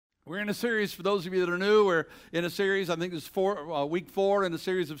We're in a series, for those of you that are new, we're in a series, I think this is week 4 in a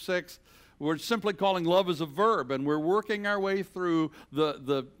series of 6. We're simply calling love as a verb, and we're working our way through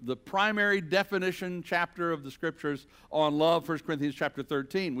the primary definition chapter of the Scriptures on love, 1 Corinthians chapter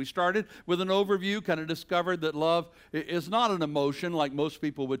 13. We started with an overview, kind of discovered that love is not an emotion like most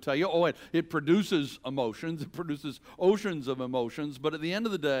people would tell you. Oh, it produces emotions, it produces oceans of emotions, but at the end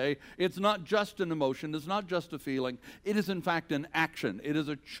of the day, it's not just an emotion, it's not just a feeling, it is in fact an action, it is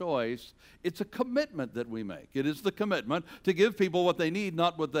a choice, it's a commitment that we make. It is the commitment to give people what they need,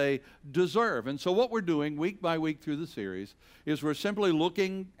 not what they deserve. And so what we're doing week by week through the series is we're simply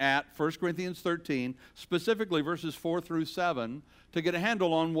looking at 1 Corinthians 13, specifically verses 4 through 7, to get a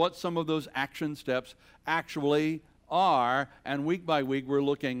handle on what some of those action steps actually are. And week by week we're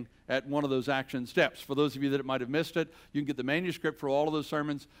looking at one of those action steps. For those of you that might have missed it, you can get the manuscript for all of those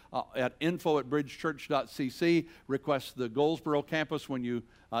sermons at info@bridgechurch.cc. Request the Goldsboro campus when you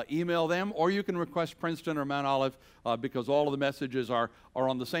email them, or you can request Princeton or Mount Olive because all of the messages are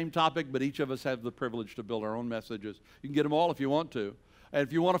on the same topic, but each of us have the privilege to build our own messages. You can get them all if you want to. And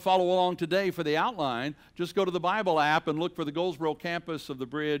if you want to follow along today for the outline, just go to the Bible app and look for the Goldsboro campus of the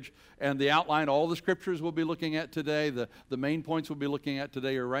Bridge and the outline. All the scriptures we'll be looking at today, the main points we'll be looking at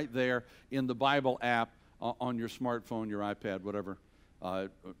today are right there in the Bible app on your smartphone, your iPad, whatever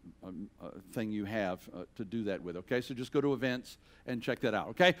thing you have to do that with. Okay, so just go to events and check that out.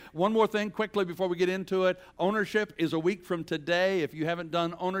 Okay, one more thing quickly before we get into it. Ownership is a week from today. If you haven't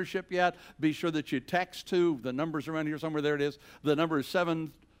done ownership yet, be sure that you text to the numbers around here somewhere. There it is. The number is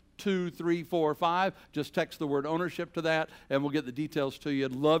 72345. Just text the word ownership to that, and we'll get the details to you.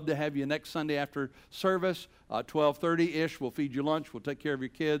 I'd love to have you next Sunday after service, 12:30-ish. We'll feed you lunch. We'll take care of your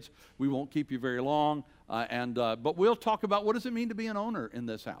kids. We won't keep you very long. But we'll talk about what does it mean to be an owner in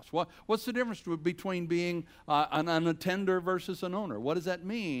this house. What's the difference between being an attender versus an owner? What does that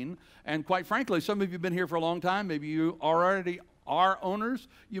mean? And quite frankly, some of you have been here for a long time. Maybe you already are owners.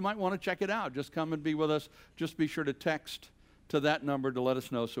 You might want to check it out. Just come and be with us. Just be sure to text to that number to let us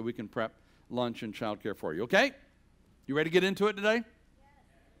know so we can prep lunch and childcare for you. Okay? You ready to get into it today?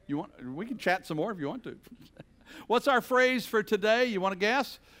 Yes. We can chat some more if you want to. What's our phrase for today? You want to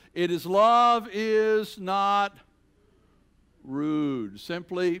guess? It is love is not rude.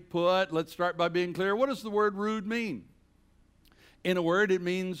 Simply put, let's start by being clear. What does the word rude mean? In a word, it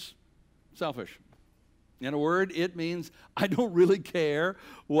means selfish. In a word, it means I don't really care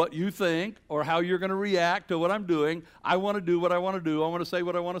what you think or how you're going to react to what I'm doing. I want to do what I want to do. I want to say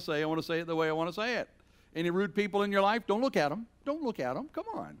what I want to say. I want to say it the way I want to say it. Any rude people in your life? Don't look at them. Don't look at them. Come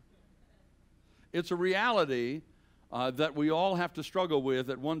on. It's a reality that we all have to struggle with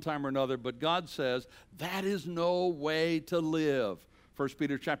at one time or another, but God says that is no way to live. 1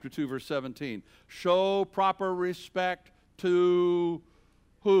 Peter chapter 2, verse 17. Show proper respect to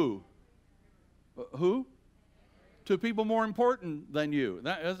who? Who? To people more important than you.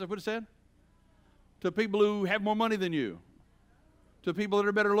 Is that what it said? To people who have more money than you. To people that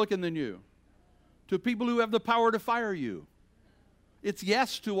are better looking than you. To people who have the power to fire you. It's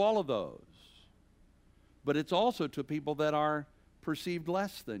yes to all of those. But it's also to people that are perceived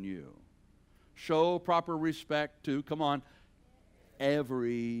less than you. Show proper respect to, come on,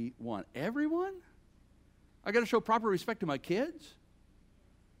 everyone. Everyone? I got to show proper respect to my kids?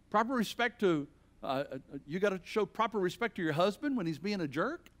 Proper respect to, you got to show proper respect to your husband when he's being a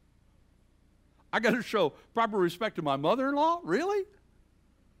jerk? I got to show proper respect to my mother-in-law? Really?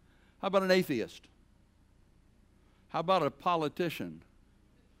 How about an atheist? How about a politician?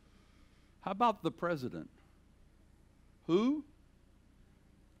 How about the president? Who?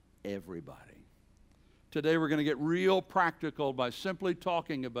 Everybody. Today we're going to get real practical by simply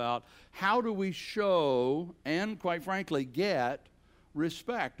talking about how do we show and, quite frankly, get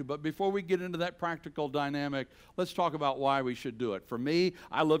respect. But before we get into that practical dynamic, let's talk about why we should do it. For me,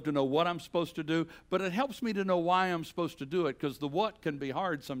 I love to know what I'm supposed to do, but it helps me to know why I'm supposed to do it, because the what can be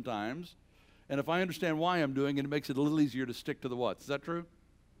hard sometimes. And if I understand why I'm doing it, it makes it a little easier to stick to the what. Is that true?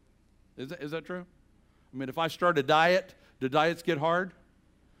 Is that true? I mean, if I start a diet, do diets get hard?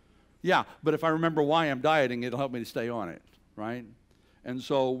 Yeah, but if I remember why I'm dieting, it'll help me to stay on it, right? And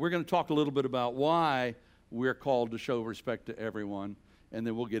so we're going to talk a little bit about why we're called to show respect to everyone, and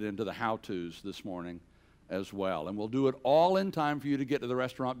then we'll get into the how-tos this morning as well. And we'll do it all in time for you to get to the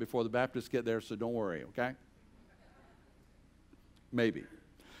restaurant before the Baptists get there, so don't worry, okay? Maybe.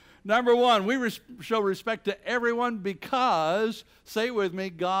 Number one, we show respect to everyone because, say it with me,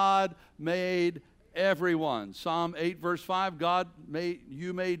 God made everyone. Psalm 8, verse 5,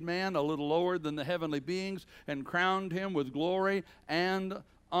 you made man a little lower than the heavenly beings and crowned him with glory and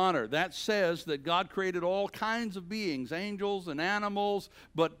honor. That says that God created all kinds of beings, angels and animals,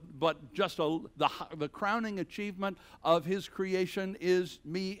 but just the crowning achievement of his creation is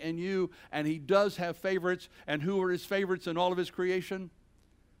me and you, and he does have favorites. And who are his favorites in all of his creation?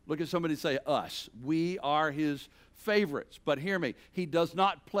 Look at somebody say, us. We are his favorites. But hear me, he does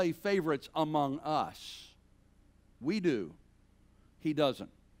not play favorites among us. We do. He doesn't.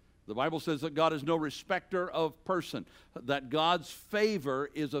 The Bible says that God is no respecter of person, that God's favor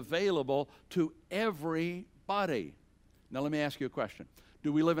is available to everybody. Now let me ask you a question.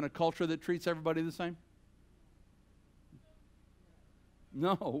 Do we live in a culture that treats everybody the same?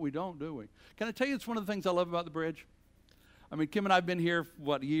 No, we don't, do we? Can I tell you it's one of the things I love about the Bridge? I mean, Kim and I have been here,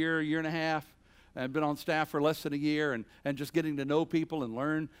 what, a year and a half? And been on staff for less than a year, and just getting to know people and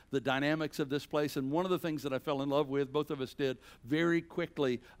learn the dynamics of this place. And one of the things that I fell in love with, both of us did very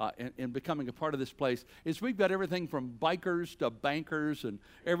quickly in becoming a part of this place, is we've got everything from bikers to bankers and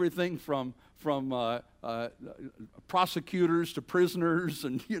everything from prosecutors to prisoners,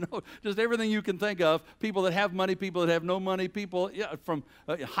 and just everything you can think of. People that have money, people that have no money, people from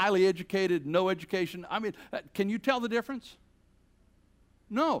highly educated, no education. I mean, can you tell the difference?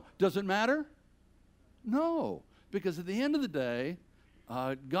 No. Does it matter? No, because at the end of the day,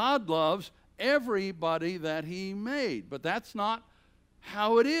 God loves everybody that he made. But that's not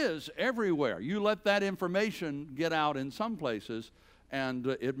how it is everywhere. You let that information get out in some places, and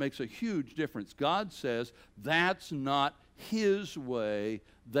it makes a huge difference. God says that's not his way.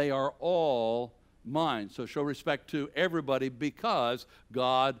 They are all mine. So show respect to everybody because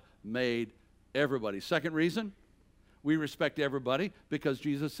God made everybody. Second reason, we respect everybody because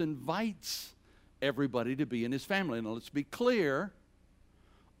Jesus invites everybody to be in his family. Now let's be clear,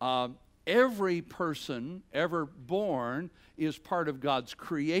 every person ever born is part of God's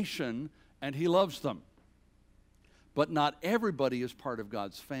creation and he loves them. But not everybody is part of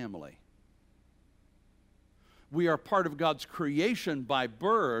God's family. We are part of God's creation by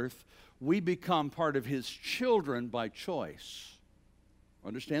birth. We become part of his children by choice.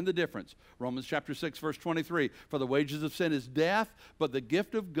 Understand the difference. Romans chapter 6, verse 23. For the wages of sin is death, but the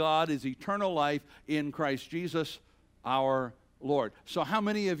gift of God is eternal life in Christ Jesus our Lord. So how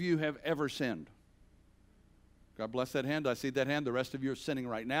many of you have ever sinned? God bless that hand. I see that hand. The rest of you are sinning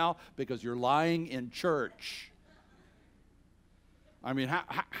right now because you're lying in church. I mean,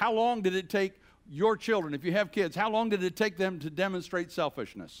 how long did it take your children, if you have kids, how long did it take them to demonstrate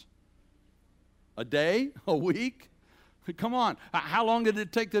selfishness? A day? A week? Come on. How long did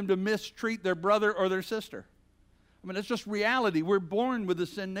it take them to mistreat their brother or their sister? I mean, it's just reality. We're born with a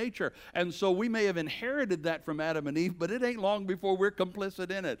sin nature. And so we may have inherited that from Adam and Eve, but it ain't long before we're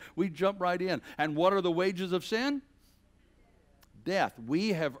complicit in it. We jump right in. And what are the wages of sin? Death. We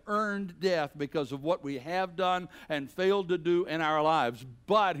have earned death because of what we have done and failed to do in our lives.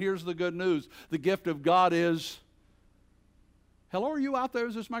 But here's the good news. The gift of God is... Hello, are you out there?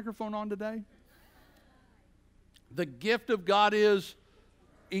 Is this microphone on today? The gift of God is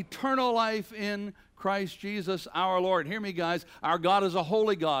eternal life in Christ Jesus our Lord. Hear me, guys. Our God is a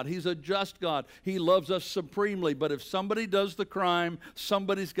holy God. He's a just God. He loves us supremely. But if somebody does the crime,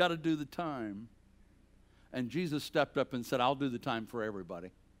 somebody's got to do the time. And Jesus stepped up and said, I'll do the time for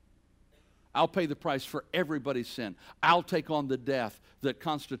everybody. I'll pay the price for everybody's sin. I'll take on the death that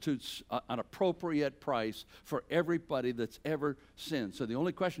constitutes an appropriate price for everybody that's ever sinned. So the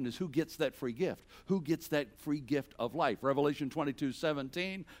only question is, who gets that free gift? Who gets that free gift of life? Revelation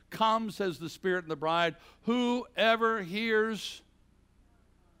 22:17, come, says the Spirit and the bride. Whoever hears,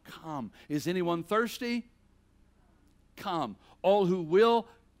 come. Is anyone thirsty? Come. All who will,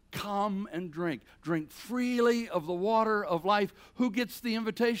 come and drink. Drink freely of the water of life. Who gets the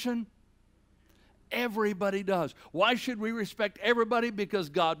invitation? Everybody does. Why should we respect everybody? Because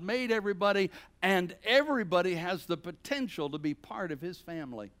God made everybody, and everybody has the potential to be part of his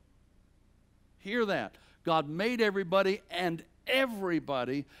family. Hear that. God made everybody, and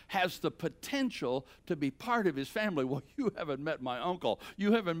everybody has the potential to be part of his family. Well, you haven't met my uncle.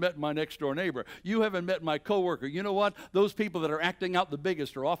 You haven't met my next door neighbor. You haven't met my coworker. You know what? Those people that are acting out the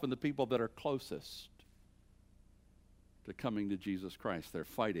biggest are often the people that are closest to coming to Jesus Christ. They're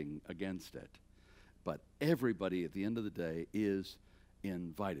fighting against it. But everybody at the end of the day is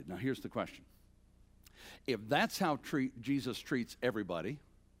invited. Now here's the question. If that's how Jesus treats everybody,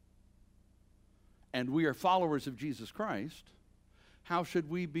 and we are followers of Jesus Christ, how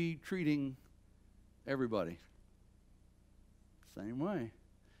should we be treating everybody? Same way.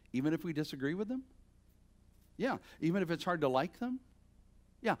 Even if we disagree with them? Yeah. Even if it's hard to like them?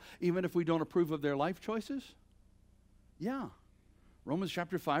 Yeah. Even if we don't approve of their life choices? Yeah. Romans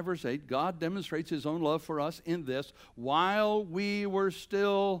chapter 5, verse 8, God demonstrates his own love for us in this: while we were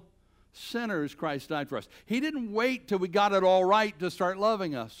still sinners, Christ died for us. He didn't wait till we got it all right to start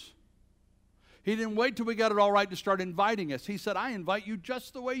loving us. He didn't wait till we got it all right to start inviting us. He said, I invite you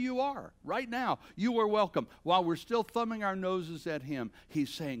just the way you are. Right now, you are welcome. While we're still thumbing our noses at him, he's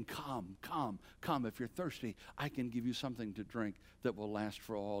saying, come, come, come. If you're thirsty, I can give you something to drink that will last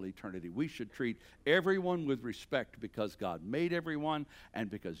for all eternity. We should treat everyone with respect because God made everyone and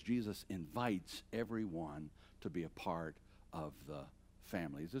because Jesus invites everyone to be a part of the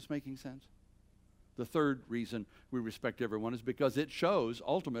family. Is this making sense? The third reason we respect everyone is because it shows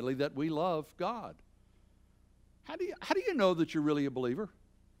ultimately that we love God. How do you know that you're really a believer?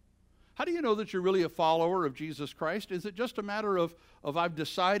 How do you know that you're really a follower of Jesus Christ? Is it just a matter of I've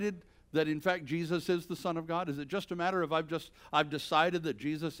decided that in fact Jesus is the Son of God? Is it just a matter of I've decided that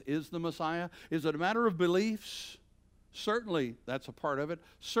Jesus is the Messiah? Is it a matter of beliefs? Certainly that's a part of it.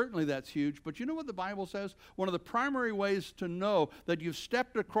 Certainly that's huge. But you know what the Bible says? One of the primary ways to know that you've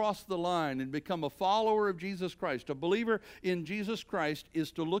stepped across the line and become a follower of Jesus Christ, a believer in Jesus Christ,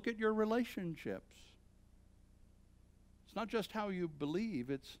 is to look at your relationships. It's not just how you believe,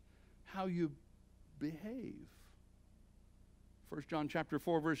 it's how you behave. 1 John chapter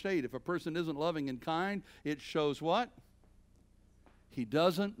 4, verse 8, if a person isn't loving and kind, it shows what? He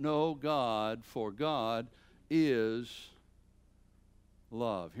doesn't know God, for God is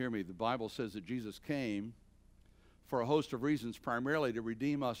love. Hear me, the Bible says that Jesus came for a host of reasons, primarily to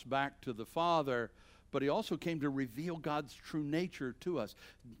redeem us back to the Father, but he also came to reveal God's true nature to us.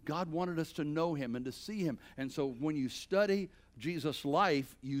 God wanted us to know him and to see him. And so when you study Jesus'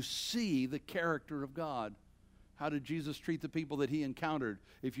 life, you see the character of God. How did Jesus treat the people that he encountered?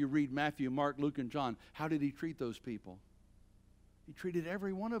 If you read Matthew, Mark, Luke, and John, how did he treat those people? He treated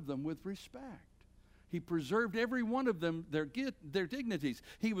every one of them with respect. He preserved every one of them, their dignities.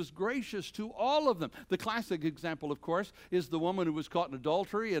 He was gracious to all of them. The classic example, of course, is the woman who was caught in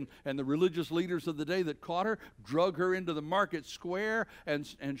adultery, and the religious leaders of the day that caught her drug her into the market square and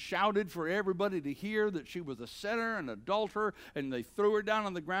shouted for everybody to hear that she was a sinner, an adulterer, and they threw her down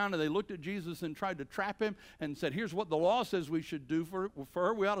on the ground, and they looked at Jesus and tried to trap him and said, here's what the law says we should do for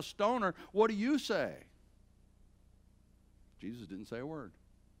her. We ought to stone her. What do you say? Jesus didn't say a word.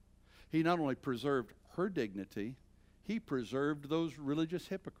 He not only preserved her dignity, he preserved those religious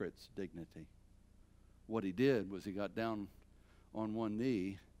hypocrites' dignity. What he did was he got down on one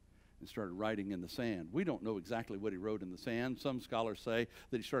knee and started writing in the sand. We don't know exactly what he wrote in the sand. Some scholars say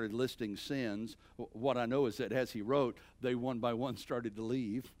that he started listing sins. What I know is that as he wrote, they one by one started to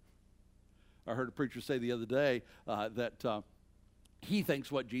leave. I heard a preacher say the other day that he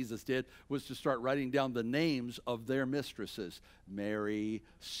thinks what Jesus did was to start writing down the names of their mistresses. Mary,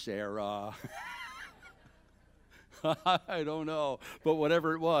 Sarah. I don't know. But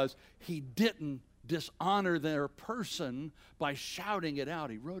whatever it was, he didn't dishonor their person by shouting it out.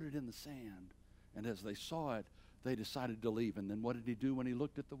 He wrote it in the sand. And as they saw it, they decided to leave. And then what did he do when he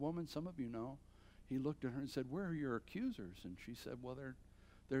looked at the woman? Some of you know. He looked at her and said, where are your accusers? And she said, well,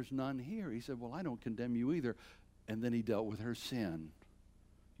 there's none here. He said, well, I don't condemn you either. And then he dealt with her sin.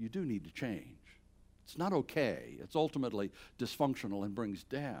 You do need to change. It's not okay. It's ultimately dysfunctional and brings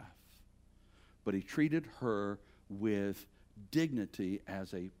death. But he treated her with dignity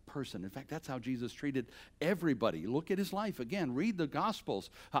as a person. In fact, that's how Jesus treated everybody. Look at his life. Again, read the Gospels.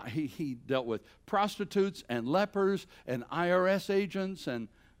 He dealt with prostitutes and lepers and IRS agents, and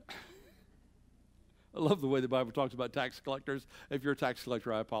I love the way the Bible talks about tax collectors. If you're a tax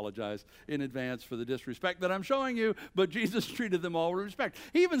collector, I apologize in advance for the disrespect that I'm showing you, but Jesus treated them all with respect.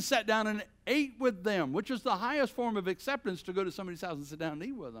 He even sat down and ate with them, which is the highest form of acceptance, to go to somebody's house and sit down and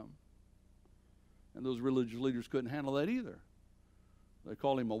eat with them. And those religious leaders couldn't handle that either. They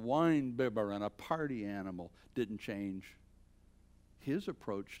called him a wine bibber and a party animal. Didn't change his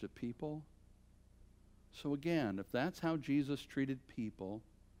approach to people. So again, if that's how Jesus treated people,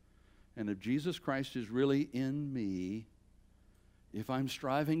 and if Jesus Christ is really in me, if I'm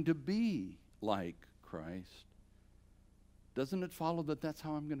striving to be like Christ, doesn't it follow that that's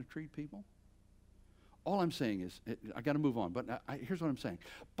how I'm going to treat people? All I'm saying is, I got to move on, but here's what I'm saying.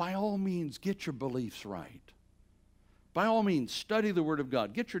 By all means, get your beliefs right. By all means, study the Word of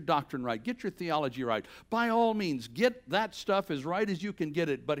God. Get your doctrine right. Get your theology right. By all means, get that stuff as right as you can get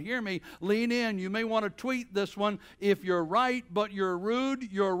it. But hear me, lean in. You may want to tweet this one. If you're right but you're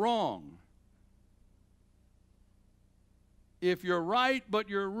rude, you're wrong. If you're right but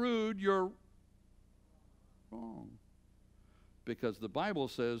you're rude, you're wrong. Because the Bible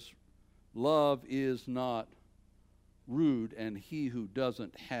says love is not rude, and he who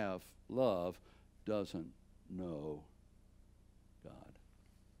doesn't have love doesn't know God.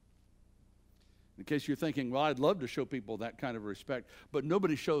 In case you're thinking, well, I'd love to show people that kind of respect, but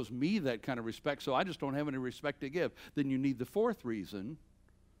nobody shows me that kind of respect, so I just don't have any respect to give. Then you need the fourth reason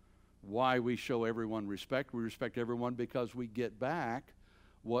why we show everyone respect. We respect everyone because we get back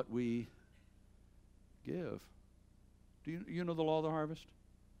what we give. Do you know the law of the harvest?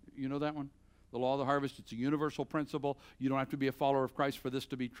 You know that one? The law of the harvest, it's a universal principle. You don't have to be a follower of Christ for this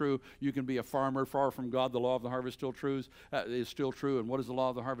to be true. You can be a farmer far from God. The law of the harvest is still true. And what does the law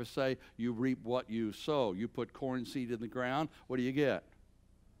of the harvest say? You reap what you sow. You put corn seed in the ground. What do you get?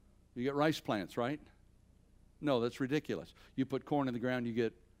 You get rice plants, right? No, that's ridiculous. You put corn in the ground, you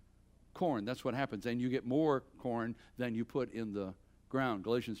get corn. That's what happens. And you get more corn than you put in the ground.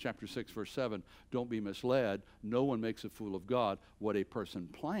 Galatians chapter 6, verse 7. Don't be misled. No one makes a fool of God. What a person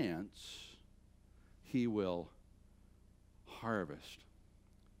plants, he will harvest.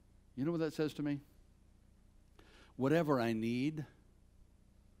 You know what that says to me? Whatever I need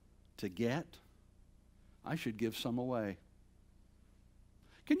to get, I should give some away.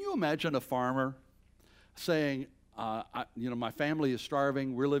 Can you imagine a farmer saying, my family is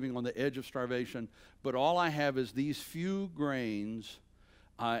starving, we're living on the edge of starvation, but all I have is these few grains,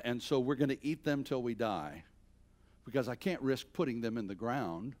 and so we're going to eat them till we die because I can't risk putting them in the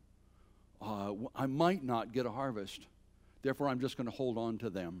ground. I might not get a harvest. Therefore, I'm just going to hold on to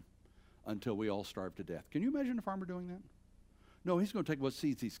them until we all starve to death. Can you imagine a farmer doing that? No, he's going to take what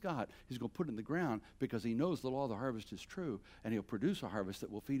seeds he's got. He's going to put it in the ground because he knows the law of the harvest is true, and he'll produce a harvest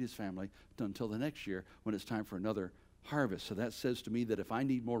that will feed his family until the next year when it's time for another harvest. So that says to me that if I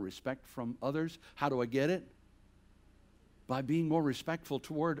need more respect from others, how do I get it? By being more respectful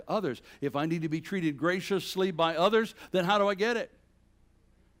toward others. If I need to be treated graciously by others, then how do I get it?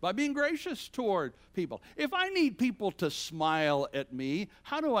 By being gracious toward people. If I need people to smile at me,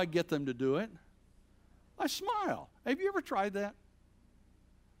 how do I get them to do it? I smile. Have you ever tried that?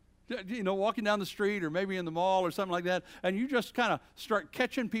 You know, walking down the street or maybe in the mall or something like that, and you just kind of start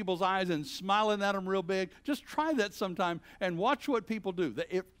catching people's eyes and smiling at them real big. Just try that sometime and watch what people do.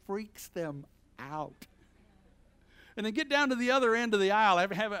 It freaks them out. And then get down to the other end of the aisle,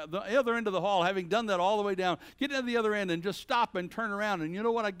 the other end of the hall, having done that all the way down, get down to the other end and just stop and turn around. And you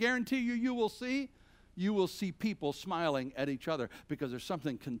know what I guarantee you will see? You will see people smiling at each other because there's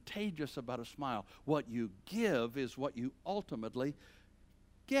something contagious about a smile. What you give is what you ultimately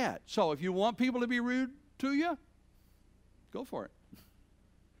get. So if you want people to be rude to you, go for it.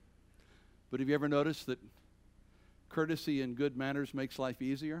 But have you ever noticed that courtesy and good manners makes life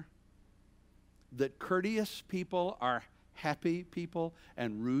easier? That courteous people are happy people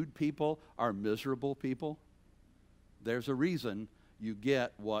and rude people are miserable people? There's a reason you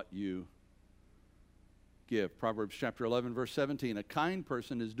get what you give. Proverbs chapter 11, verse 17. A kind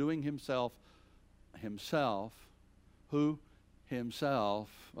person is doing himself a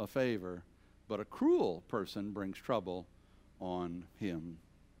favor, but a cruel person brings trouble on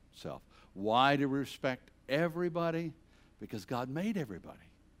himself. Why do we respect everybody? Because God made everybody.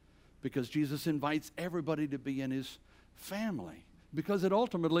 Because Jesus invites everybody to be in his family. Because it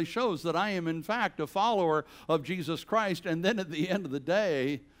ultimately shows that I am in fact a follower of Jesus Christ. And then at the end of the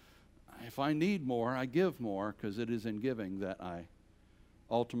day, if I need more, I give more, because it is in giving that I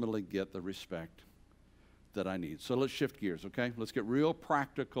ultimately get the respect that I need. So let's shift gears, okay? Let's get real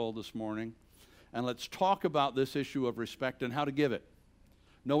practical this morning, and let's talk about this issue of respect and how to give it,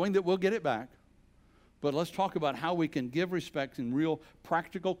 knowing that we'll get it back. But let's talk about how we can give respect in real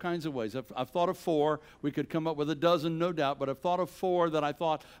practical kinds of ways. I've thought of 4. We could come up with a dozen, no doubt, but I've thought of 4 that I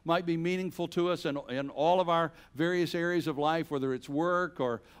thought might be meaningful to us in all of our various areas of life, whether it's work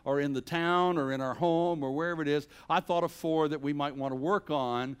or in the town or in our home or wherever it is. I thought of 4 that we might want to work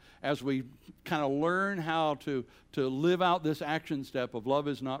on as we kind of learn how to live out this action step of love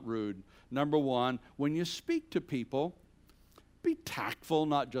is not rude. Number 1, when you speak to people, be tactful,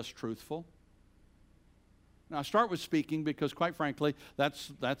 not just truthful. Now, I start with speaking because, quite frankly,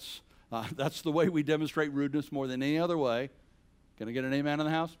 that's the way we demonstrate rudeness more than any other way. Can I get an amen in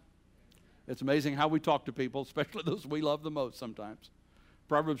the house? It's amazing how we talk to people, especially those we love the most sometimes.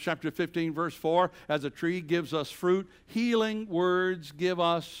 Proverbs chapter 15, verse 4, as a tree gives us fruit, healing words give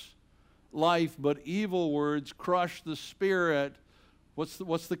us life, but evil words crush the spirit.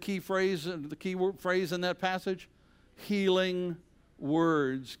 What's the key phrase, the key phrase in that passage? Healing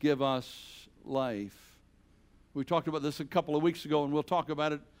words give us life. We talked about this a couple of weeks ago, and we'll talk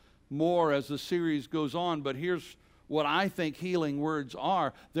about it more as the series goes on, but here's what I think healing words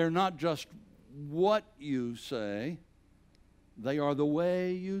are. They're not just what you say, they are the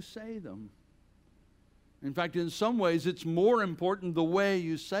way you say them. In fact, in some ways, it's more important the way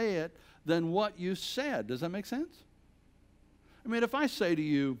you say it than what you said. Does that make sense? I mean, if I say to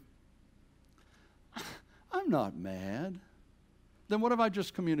you, I'm not mad. Then what have I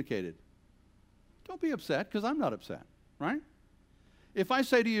just communicated? Don't be upset, because I'm not upset, right? If I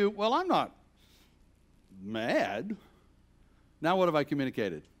say to you, well, I'm not mad, now what have I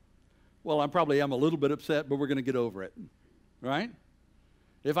communicated? Well, I probably am a little bit upset, but we're going to get over it, right?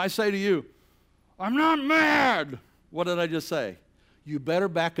 If I say to you, I'm not mad, what did I just say? You better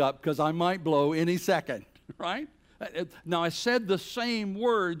back up, because I might blow any second, right? Now, I said the same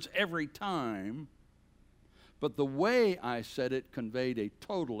words every time, but the way I said it conveyed a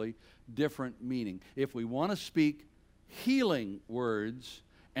totally different meaning. If we want to speak healing words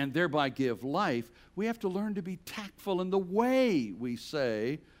and thereby give life, we have to learn to be tactful in the way we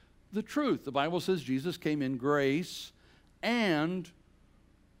say the truth. The Bible says Jesus came in grace and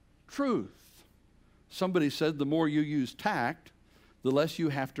truth. Somebody said the more you use tact, the less you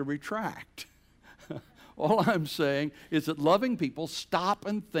have to retract. All I'm saying is that loving people stop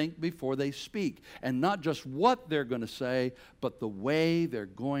and think before they speak, and not just what they're going to say, but the way they're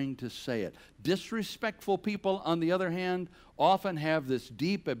going to say it. Disrespectful people, on the other hand, often have this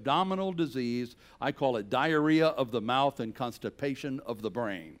deep abdominal disease. I call it diarrhea of the mouth and constipation of the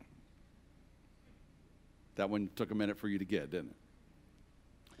brain. That one took a minute for you to get, didn't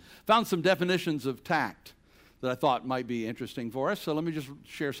it? Found some definitions of tact that I thought might be interesting for us, so let me just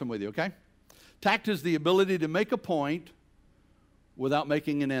share some with you, okay? Tact is the ability to make a point without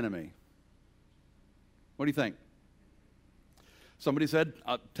making an enemy. What do you think? Somebody said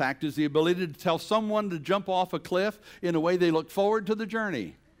tact is the ability to tell someone to jump off a cliff in a way they look forward to the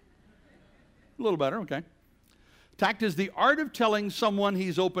journey. A little better, okay. Tact is the art of telling someone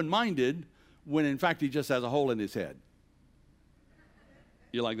he's open-minded when in fact he just has a hole in his head.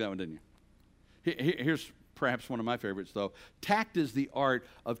 You like that one, didn't you? Here's perhaps one of my favorites, though. Tact is the art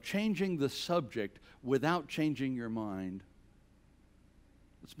of changing the subject without changing your mind.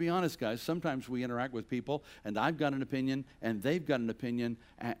 Let's be honest, guys. Sometimes we interact with people, and I've got an opinion, and they've got an opinion,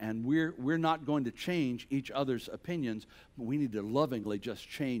 and we're not going to change each other's opinions. But we need to lovingly just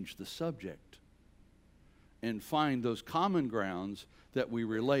change the subject and find those common grounds that we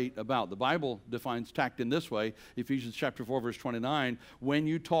relate about. The Bible defines tact in this way, Ephesians chapter 4, verse 29, when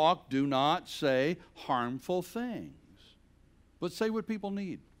you talk, do not say harmful things, but say what people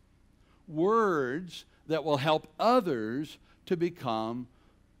need. Words that will help others to become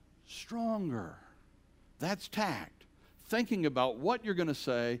stronger. That's tact. Thinking about what you're going to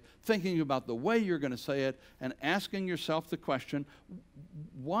say, thinking about the way you're going to say it, and asking yourself the question,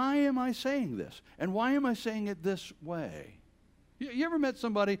 why am I saying this? And why am I saying it this way? You ever met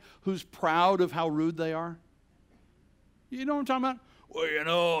somebody who's proud of how rude they are? You know what I'm talking about? Well, you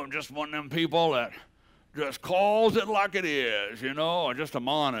know, I'm just one of them people that just calls it like it is, you know, and just I'm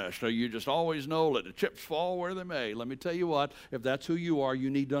honest. You just always know that the chips fall where they may. Let me tell you what, if that's who you are, you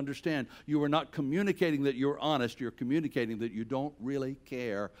need to understand you are not communicating that you're honest. You're communicating that you don't really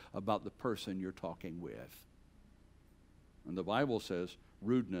care about the person you're talking with. And the Bible says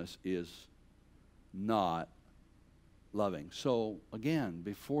rudeness is not loving. So again,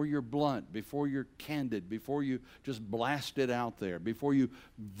 before you're blunt, before you're candid, before you just blast it out there, before you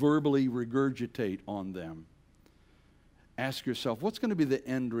verbally regurgitate on them, ask yourself, what's going to be the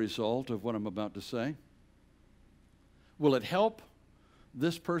end result of what I'm about to say? Will it help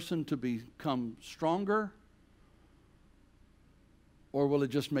this person to become stronger, or will it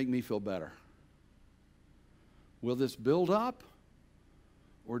just make me feel better? Will this build up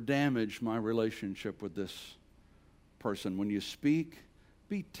or damage my relationship with this person? When you speak,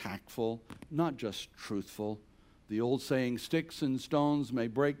 be tactful, not just truthful. The old saying, sticks and stones may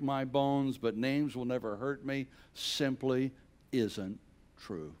break my bones, but names will never hurt me, simply isn't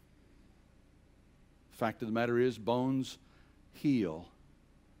true. Fact of the matter is, bones heal.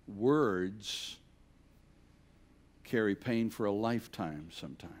 Words carry pain for a lifetime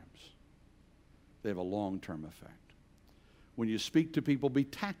sometimes. They have a long-term effect. When you speak to people, be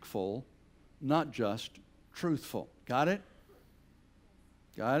tactful, not just truthful. Got it?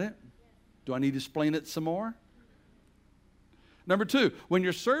 Got it? Do I need to explain it some more? Number two, when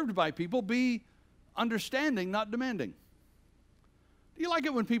you're served by people, be understanding, not demanding. Do you like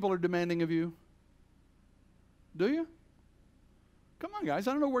it when people are demanding of you? Do you? Come on, guys.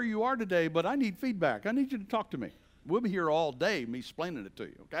 I don't know where you are today, but I need feedback. I need you to talk to me. We'll be here all day, me explaining it to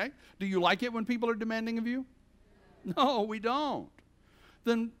you, okay? Do you like it when people are demanding of you? No, we don't.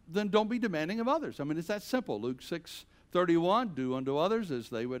 Then don't be demanding of others. I mean, it's that simple. Luke 6:31, do unto others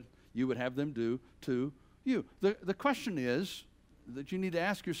as you would have them do to you. The question is, that you need to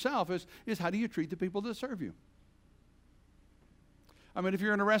ask yourself is how do you treat the people that serve you? I mean, if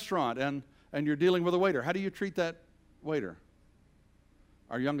you're in a restaurant and you're dealing with a waiter, how do you treat that waiter?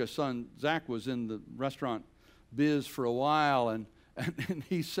 our youngest son, Zach, was in the restaurant biz for a while, and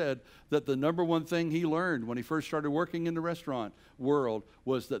he said that the number one thing he learned when he first started working in the restaurant world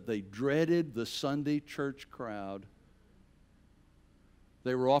was that they dreaded the Sunday church crowd.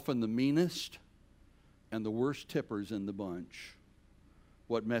 They were often the meanest and the worst tippers in the bunch.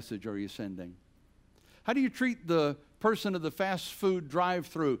 What message are you sending? How do you treat the person at the fast food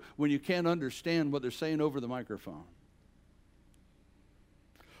drive-thru when you can't understand what they're saying over the microphone?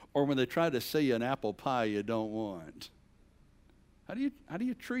 Or when they try to sell you an apple pie you don't want? How do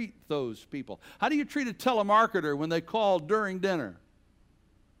you treat those people? How do you treat a telemarketer when they call during dinner?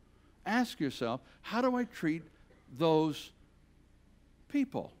 Ask yourself, how do I treat those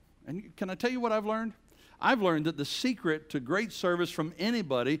people? And can I tell you what I've learned? I've learned that the secret to great service from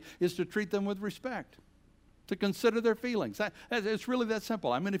anybody is to treat them with respect, to consider their feelings. It's really that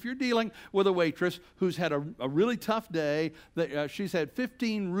simple. I mean, if you're dealing with a waitress who's had a really tough day, that she's had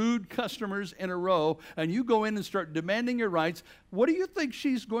 15 rude customers in a row, and you go in and start demanding your rights, what do you think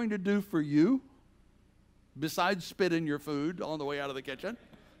she's going to do for you besides spit in your food on the way out of the kitchen?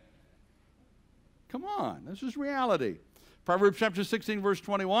 Come on, this is reality. Proverbs chapter 16, verse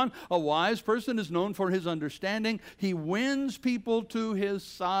 21, a wise person is known for his understanding. He wins people to his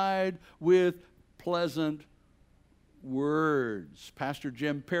side with pleasant words. Pastor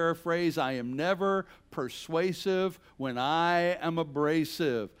Jim paraphrase, I am never persuasive when I am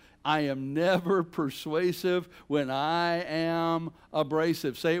abrasive. I am never persuasive when I am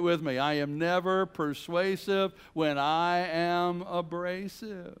abrasive. Say it with me. I am never persuasive when I am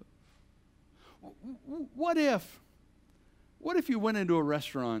abrasive. What if you went into a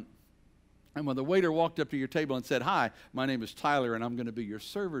restaurant and when the waiter walked up to your table and said, hi, my name is Tyler and I'm going to be your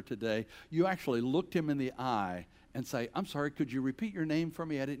server today, you actually looked him in the eye and say, I'm sorry, could you repeat your name for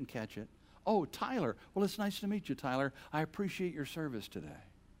me? I didn't catch it. Oh, Tyler. Well, it's nice to meet you, Tyler. I appreciate your service today.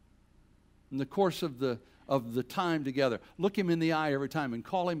 In the course of the time together, look him in the eye every time and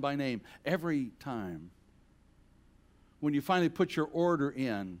call him by name every time. When you finally put your order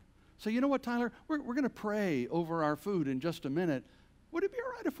in, say, you know what, Tyler, we're going to pray over our food in just a minute. Would it be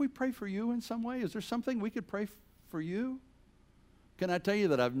all right if we pray for you in some way? Is there something we could pray for you? Can I tell you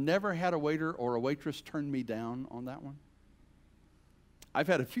that I've never had a waiter or a waitress turn me down on that one? I've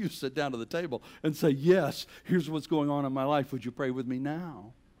had a few sit down to the table and say, yes, here's what's going on in my life. Would you pray with me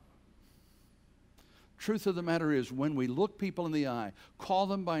now? Truth of the matter is, when we look people in the eye, call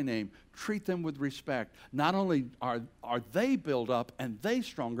them by name, treat them with respect, not only are they built up and they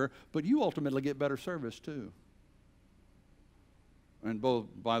stronger, but you ultimately get better service too. And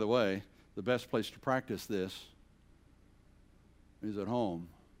by the way, the best place to practice this is at home.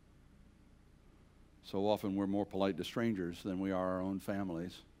 So often we're more polite to strangers than we are our own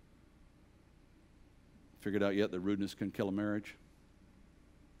families. Figured out yet that rudeness can kill a marriage?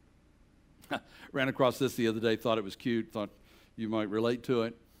 Ran across this the other day, thought it was cute, thought you might relate to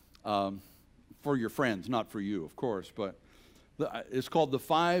it. For your friends, not for you, of course, but it's called The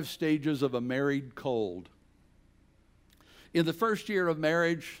 5 Stages of a Married Cold. In the first year of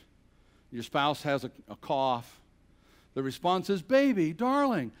marriage, your spouse has a cough. The response is, baby,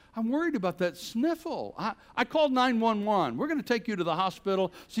 darling, I'm worried about that sniffle. I called 911. We're going to take you to the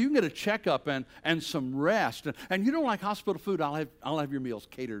hospital so you can get a checkup and some rest. And you don't like hospital food, I'll have your meals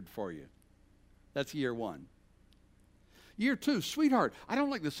catered for you. That's year 1. Year 2, sweetheart, I don't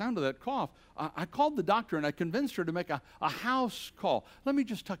like the sound of that cough. I called the doctor and I convinced her to make a house call. Let me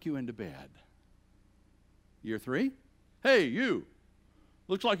just tuck you into bed. Year 3, hey, you,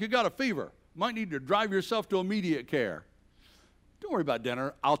 looks like you got a fever. Might need to drive yourself to immediate care. Don't worry about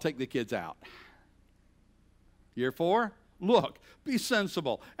dinner. I'll take the kids out. Year 4, look, be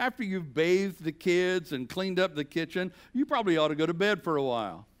sensible. After you've bathed the kids and cleaned up the kitchen, you probably ought to go to bed for a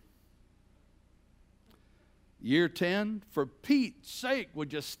while. Year 10, for Pete's sake,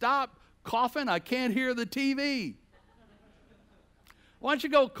 would you stop coughing? I can't hear the TV. Why don't you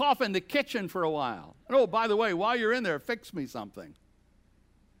go cough in the kitchen for a while? And oh, by the way, while you're in there, fix me something.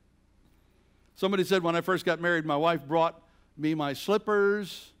 Somebody said when I first got married, my wife brought me my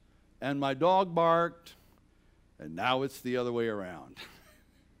slippers and my dog barked, and now it's the other way around.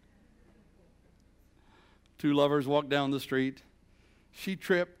 2 lovers walked down the street. She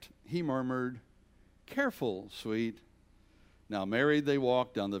tripped, he murmured, careful, sweet. Now married, they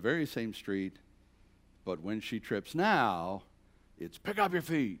walk down the very same street, but when she trips now, it's pick up your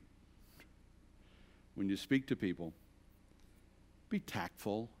feet. When you speak to people, be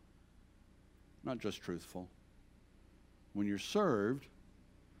tactful, not just truthful. When you're served,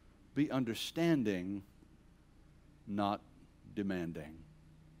 be understanding, not demanding.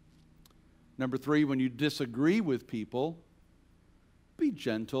 Number 3, when you disagree with people, be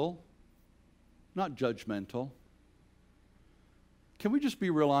gentle, not judgmental. Can we just be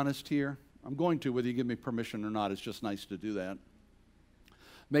real honest here? I'm going to, whether you give me permission or not. It's just nice to do that.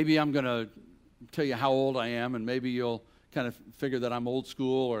 Maybe I'm going to tell you how old I am, and maybe you'll kind of figure that I'm old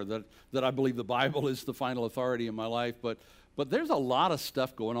school, or that I believe the Bible is the final authority in my life. But there's a lot of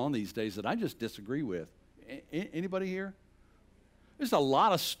stuff going on these days that I just disagree with. Anybody here? There's a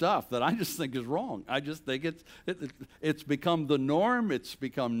lot of stuff that I just think is wrong. I just think it's become the norm. It's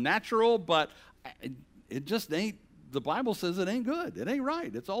become natural, but it just ain't. The Bible says it ain't good. It ain't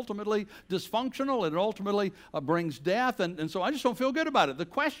right. It's ultimately dysfunctional. It ultimately brings death. And so I just don't feel good about it. The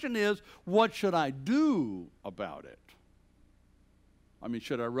question is, what should I do about it? I mean,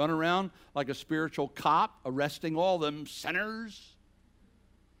 should I run around like a spiritual cop arresting all them sinners?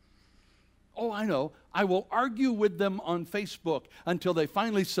 Oh, I know. I will argue with them on Facebook until they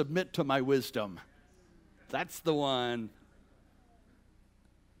finally submit to my wisdom. That's the one.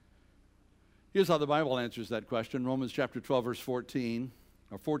 Here's how the Bible answers that question. Romans chapter 12, verse 14,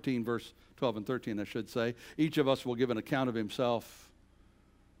 or 14, verse 12 and 13, I should say. Each of us will give an account of himself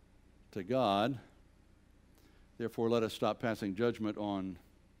to God. Therefore, let us stop passing judgment on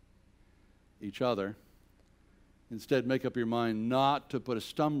each other. Instead, make up your mind not to put a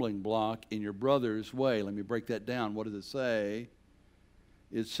stumbling block in your brother's way. Let me break that down. What does it say?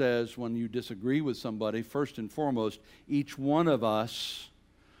 It says when you disagree with somebody, first and foremost, each one of us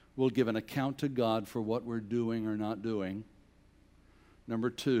will give an account to God for what we're doing or not doing. Number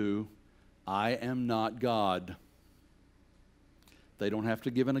two, I am not God. They don't have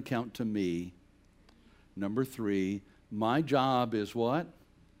to give an account to me. Number three, my job is what?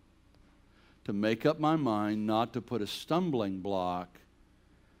 To make up my mind not to put a stumbling block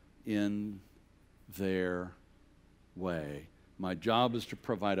in their way. My job is to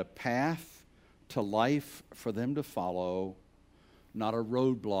provide a path to life for them to follow, not a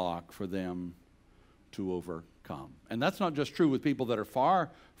roadblock for them to overcome. And that's not just true with people that are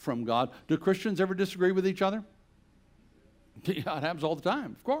far from God. Do Christians ever disagree with each other? Yeah, it happens all the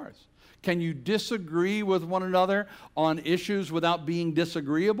time, of course. Can you disagree with one another on issues without being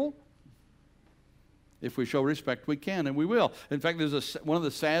disagreeable? If we show respect, we can, and we will. In fact, one of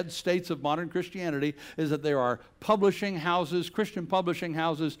the sad states of modern Christianity is that there are publishing houses, Christian publishing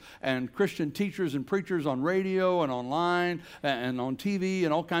houses, and Christian teachers and preachers on radio and online and on TV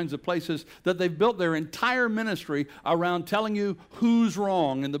and all kinds of places that they've built their entire ministry around telling you who's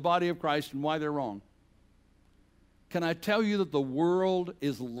wrong in the body of Christ and why they're wrong. Can I tell you that the world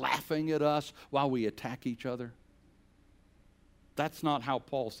is laughing at us while we attack each other? That's not how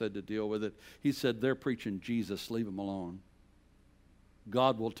Paul said to deal with it. He said, they're preaching Jesus, leave them alone.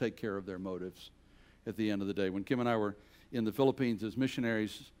 God will take care of their motives at the end of the day. When Kim and I were in the Philippines as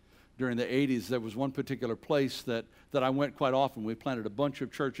missionaries during the 80s, there was one particular place that I went quite often. We planted a bunch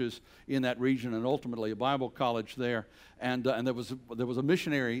of churches in that region and ultimately a Bible college there. And there was a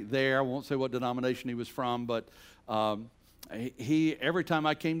missionary there. I won't say what denomination he was from, but he every time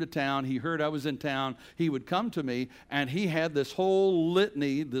I came to town, he heard I was in town, he would come to me, and he had this whole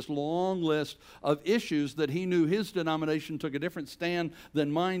litany, this long list of issues that he knew his denomination took a different stand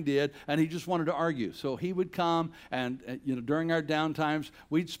than mine did, and he just wanted to argue. So he would come, and during our downtimes,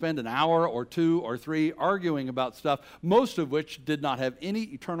 we'd spend an hour or two or three arguing about stuff, most of which did not have any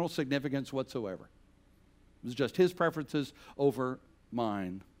eternal significance whatsoever. It was just his preferences over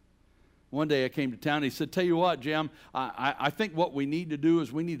mine. One day I came to town and he said, tell you what, Jim, I think what we need to do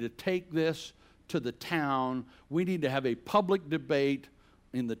is we need to take this to the town. We need to have a public debate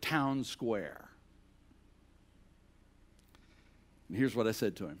in the town square. And here's what I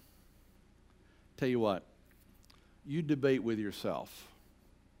said to him. Tell you what, you debate with yourself.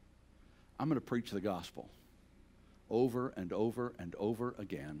 I'm going to preach the gospel over and over and over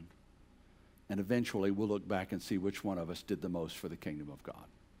again. And eventually we'll look back and see which one of us did the most for the kingdom of God.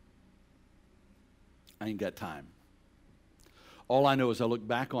 I ain't got time. All I know is I look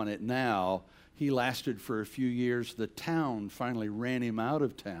back on it now, he lasted for a few years. The town finally ran him out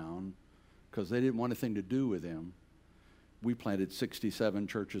of town because they didn't want anything to do with him. We planted 67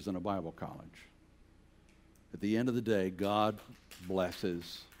 churches and a Bible college. At the end of the day, God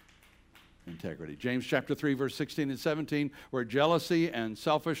blesses integrity. James chapter 3, verse 16 and 17, where jealousy and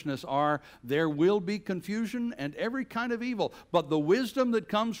selfishness are, there will be confusion and every kind of evil. But the wisdom that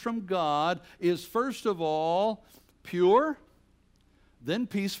comes from God is first of all pure, then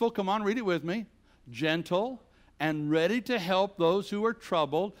peaceful, come on, read it with me, gentle, and ready to help those who are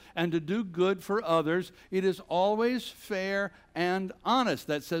troubled and to do good for others. It is always fair and honest.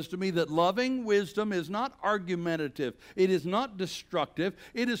 That says to me that loving wisdom is not argumentative. It is not destructive.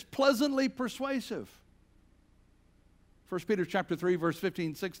 It is pleasantly persuasive. 1 Peter chapter 3, verse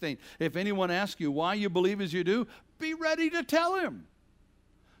 15, 16. If anyone asks you why you believe as you do, be ready to tell him.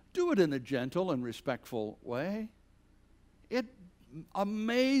 Do it in a gentle and respectful way. It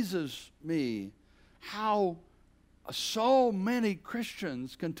amazes me how so many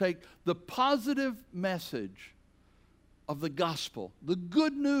Christians can take the positive message of the gospel, the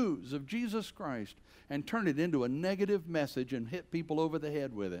good news of Jesus Christ, and turn it into a negative message and hit people over the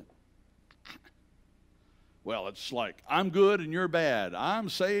head with it. Well, it's like, I'm good and you're bad. I'm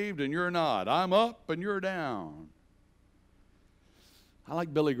saved and you're not. I'm up and you're down. I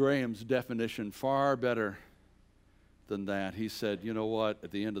like Billy Graham's definition far better than that. He said, you know what? At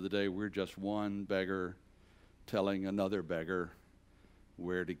the end of the day, we're just one beggar telling another beggar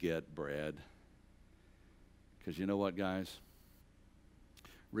where to get bread. Because you know what, guys?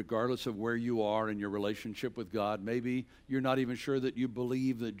 Regardless of where you are in your relationship with God, maybe you're not even sure that you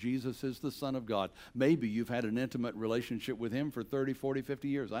believe that Jesus is the Son of God. Maybe you've had an intimate relationship with Him for 30, 40, 50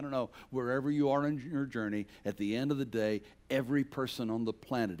 years. I don't know. Wherever you are in your journey, at the end of the day, every person on the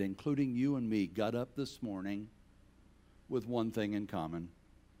planet, including you and me, got up this morning with one thing in common.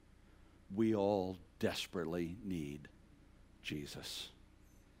 We all desperately need Jesus.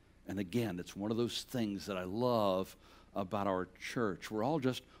 And again, it's one of those things that I love about our church. We're all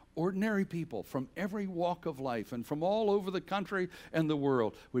just ordinary people from every walk of life and from all over the country and the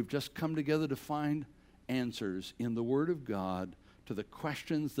world. We've just come together to find answers in the Word of God to the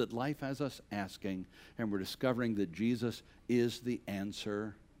questions that life has us asking, and we're discovering that Jesus is the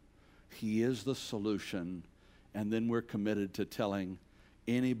answer. He is the solution, and then we're committed to telling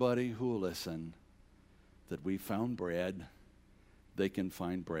anybody who will listen that we found bread, they can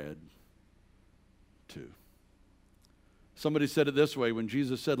find bread too. Somebody said it this way: when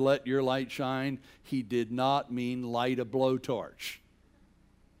Jesus said, "Let your light shine," He did not mean light a blowtorch.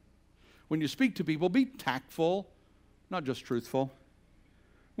 When you speak to people, be tactful, not just truthful.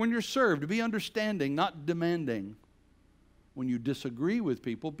 When you're served, be understanding, not demanding. When you disagree with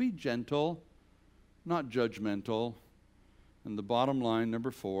people, be gentle, not judgmental. And the bottom line,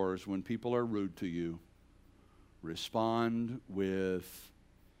 number 4, is when people are rude to you, respond with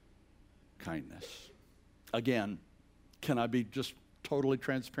kindness. Again, can I be just totally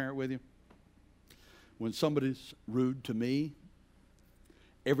transparent with you? When somebody's rude to me,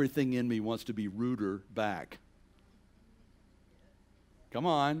 everything in me wants to be ruder back. Come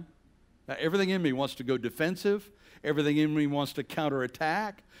on. Now, everything in me wants to go defensive. Everything in me wants to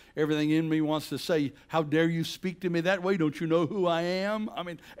counterattack. Everything in me wants to say, "How dare you speak to me that way? Don't you know who I am?" I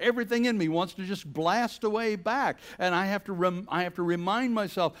mean, everything in me wants to just blast away back. And I have to remind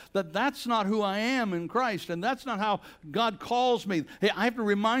myself that that's not who I am in Christ, and that's not how God calls me. I have to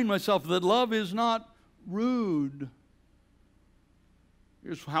remind myself that love is not rude.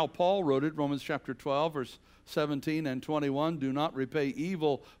 Here's how Paul wrote it, Romans chapter 12, verse 17 and 21. Do not repay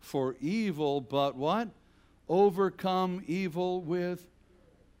evil for evil, but what? Overcome evil with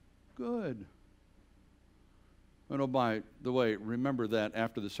good. And oh, by the way, remember that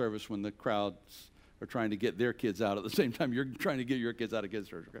after the service when the crowds are trying to get their kids out at the same time you're trying to get your kids out of kids'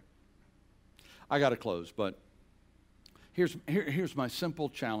 church, okay? I got to close, but here's my simple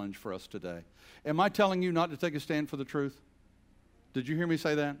challenge for us today. Am I telling you not to take a stand for the truth? Did you hear me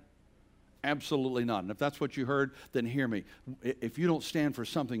say that? Absolutely not. And if that's what you heard, then hear me. If you don't stand for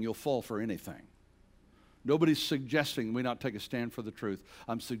something, you'll fall for anything. Nobody's suggesting we not take a stand for the truth.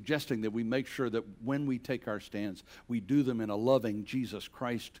 I'm suggesting that we make sure that when we take our stands, we do them in a loving, Jesus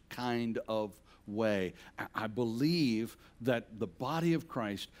Christ kind of way. I believe that the body of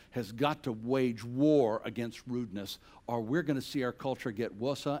Christ has got to wage war against rudeness, or we're going to see our culture get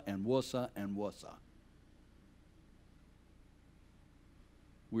wusser and wusser and wusser.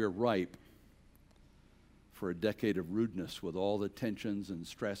 We are ripe for a decade of rudeness with all the tensions and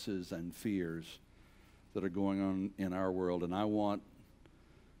stresses and fears that are going on in our world. And I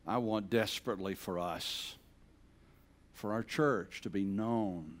want desperately for us, for our church to be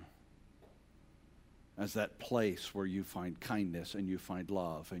known as that place where you find kindness and you find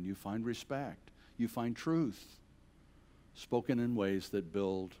love and you find respect, you find truth, spoken in ways that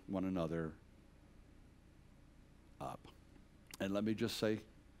build one another up. And let me just say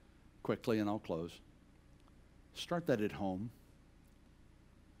quickly, and I'll close, start that at home.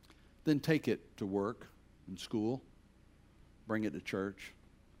 Then take it to work and school. Bring it to church.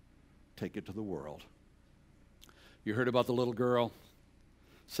 Take it to the world. You heard about the little girl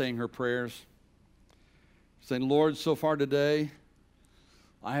saying her prayers, saying, "Lord, so far today,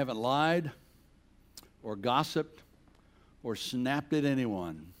 I haven't lied or gossiped or snapped at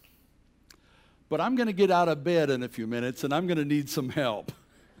anyone. But I'm going to get out of bed in a few minutes and I'm going to need some help."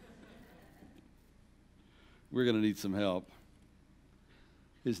 we're going to need some help.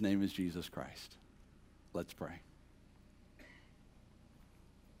 His name is Jesus Christ. Let's pray.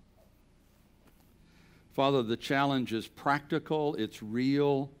 Father, the challenge is practical, it's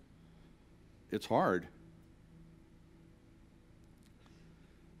real, it's hard.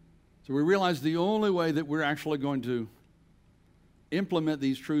 So we realize the only way that we're actually going to implement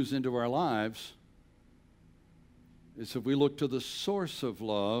these truths into our lives is if we look to the source of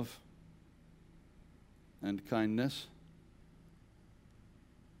love and kindness.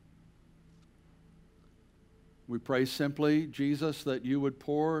 We pray simply, Jesus, that you would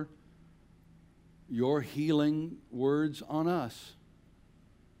pour your healing words on us.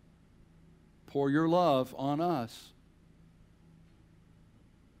 Pour your love on us.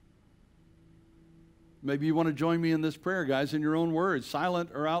 Maybe you want to join me in this prayer, guys, in your own words, silent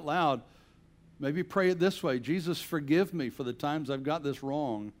or out loud. Maybe pray it this way: Jesus, forgive me for the times I've got this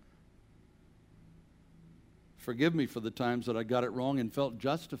wrong. Forgive me for the times that I got it wrong and felt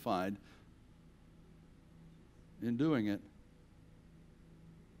justified in doing it.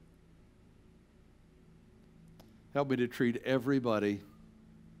 Help me to treat everybody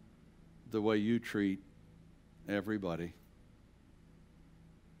the way you treat everybody.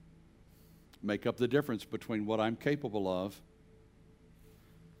 Make up the difference between what I'm capable of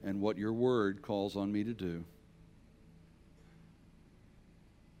and what your word calls on me to do.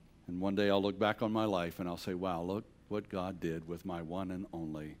 And one day I'll look back on my life and I'll say, wow, look what God did with my one and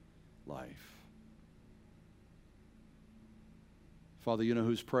only life. Father, you know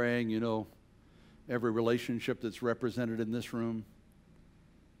who's praying. You know every relationship that's represented in this room.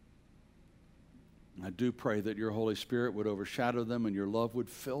 I do pray that your Holy Spirit would overshadow them and your love would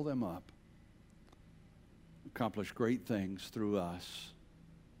fill them up. Accomplish great things through us.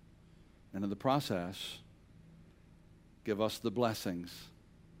 And in the process, give us the blessings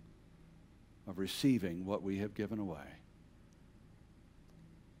of receiving what we have given away.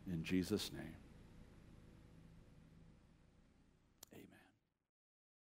 In Jesus' name.